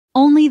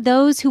only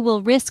those who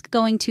will risk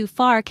going too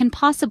far can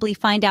possibly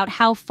find out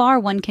how far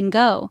one can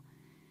go.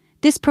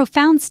 This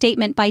profound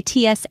statement by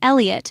T.S.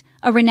 Eliot,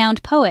 a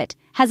renowned poet,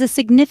 has a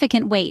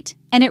significant weight,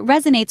 and it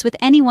resonates with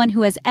anyone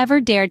who has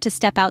ever dared to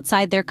step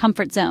outside their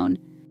comfort zone.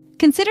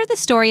 Consider the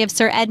story of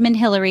Sir Edmund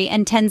Hillary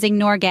and Tenzing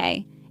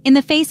Norgay. In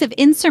the face of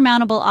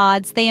insurmountable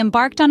odds, they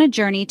embarked on a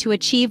journey to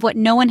achieve what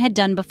no one had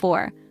done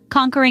before,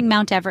 conquering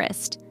Mount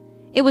Everest.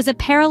 It was a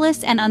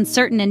perilous and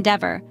uncertain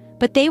endeavor,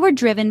 but they were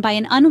driven by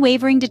an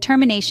unwavering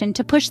determination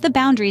to push the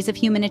boundaries of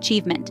human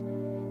achievement.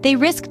 They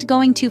risked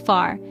going too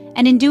far,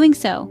 and in doing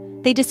so,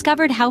 they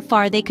discovered how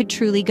far they could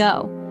truly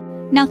go.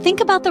 Now think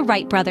about the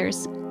Wright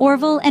brothers,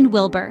 Orville and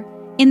Wilbur.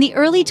 In the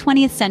early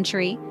 20th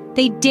century,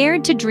 they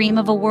dared to dream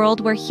of a world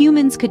where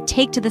humans could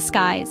take to the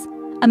skies.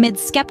 Amid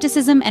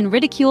skepticism and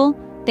ridicule,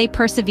 they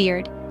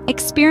persevered,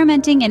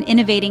 experimenting and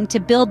innovating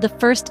to build the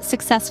first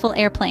successful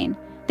airplane.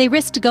 They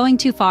risked going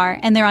too far,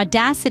 and their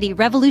audacity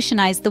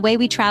revolutionized the way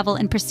we travel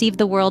and perceive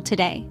the world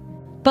today.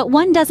 But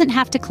one doesn't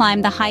have to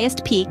climb the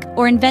highest peak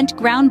or invent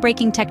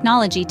groundbreaking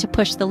technology to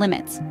push the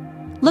limits.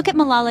 Look at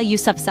Malala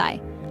Yousafzai,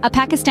 a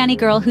Pakistani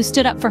girl who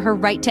stood up for her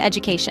right to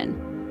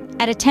education.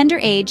 At a tender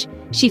age,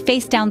 she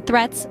faced down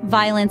threats,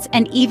 violence,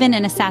 and even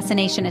an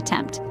assassination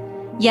attempt.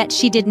 Yet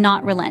she did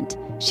not relent.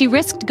 She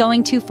risked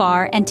going too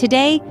far, and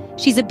today,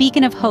 she's a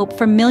beacon of hope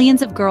for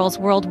millions of girls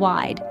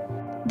worldwide.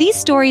 These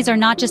stories are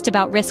not just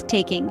about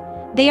risk-taking.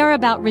 They are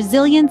about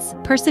resilience,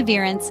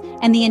 perseverance,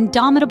 and the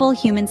indomitable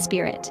human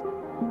spirit.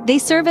 They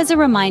serve as a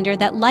reminder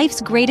that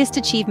life's greatest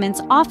achievements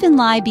often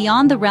lie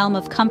beyond the realm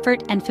of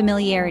comfort and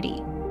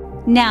familiarity.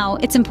 Now,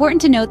 it's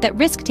important to note that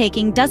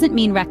risk-taking doesn't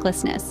mean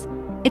recklessness.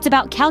 It's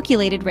about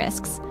calculated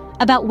risks,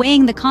 about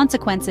weighing the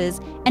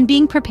consequences and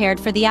being prepared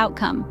for the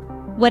outcome,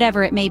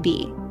 whatever it may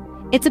be.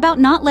 It's about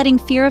not letting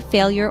fear of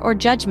failure or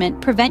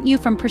judgment prevent you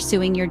from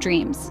pursuing your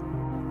dreams.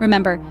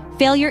 Remember,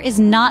 failure is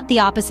not the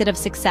opposite of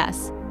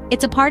success.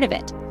 It's a part of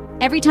it.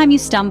 Every time you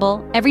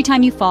stumble, every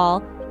time you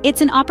fall,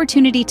 it's an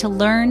opportunity to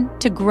learn,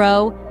 to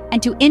grow,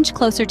 and to inch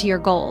closer to your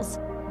goals.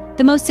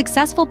 The most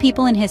successful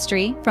people in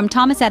history, from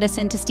Thomas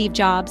Edison to Steve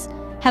Jobs,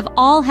 have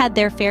all had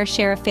their fair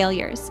share of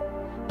failures.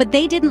 But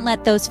they didn't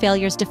let those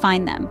failures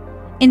define them.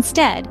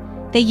 Instead,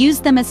 they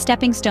used them as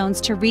stepping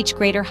stones to reach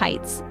greater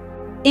heights.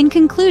 In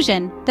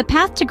conclusion, the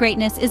path to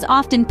greatness is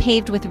often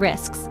paved with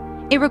risks.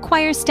 It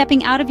requires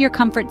stepping out of your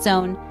comfort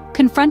zone,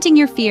 confronting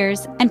your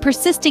fears, and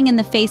persisting in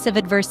the face of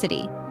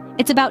adversity.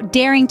 It's about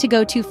daring to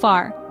go too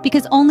far,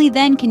 because only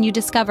then can you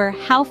discover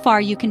how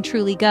far you can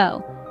truly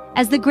go.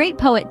 As the great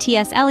poet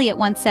T.S. Eliot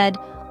once said,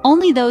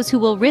 "Only those who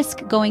will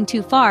risk going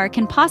too far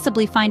can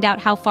possibly find out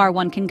how far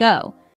one can go."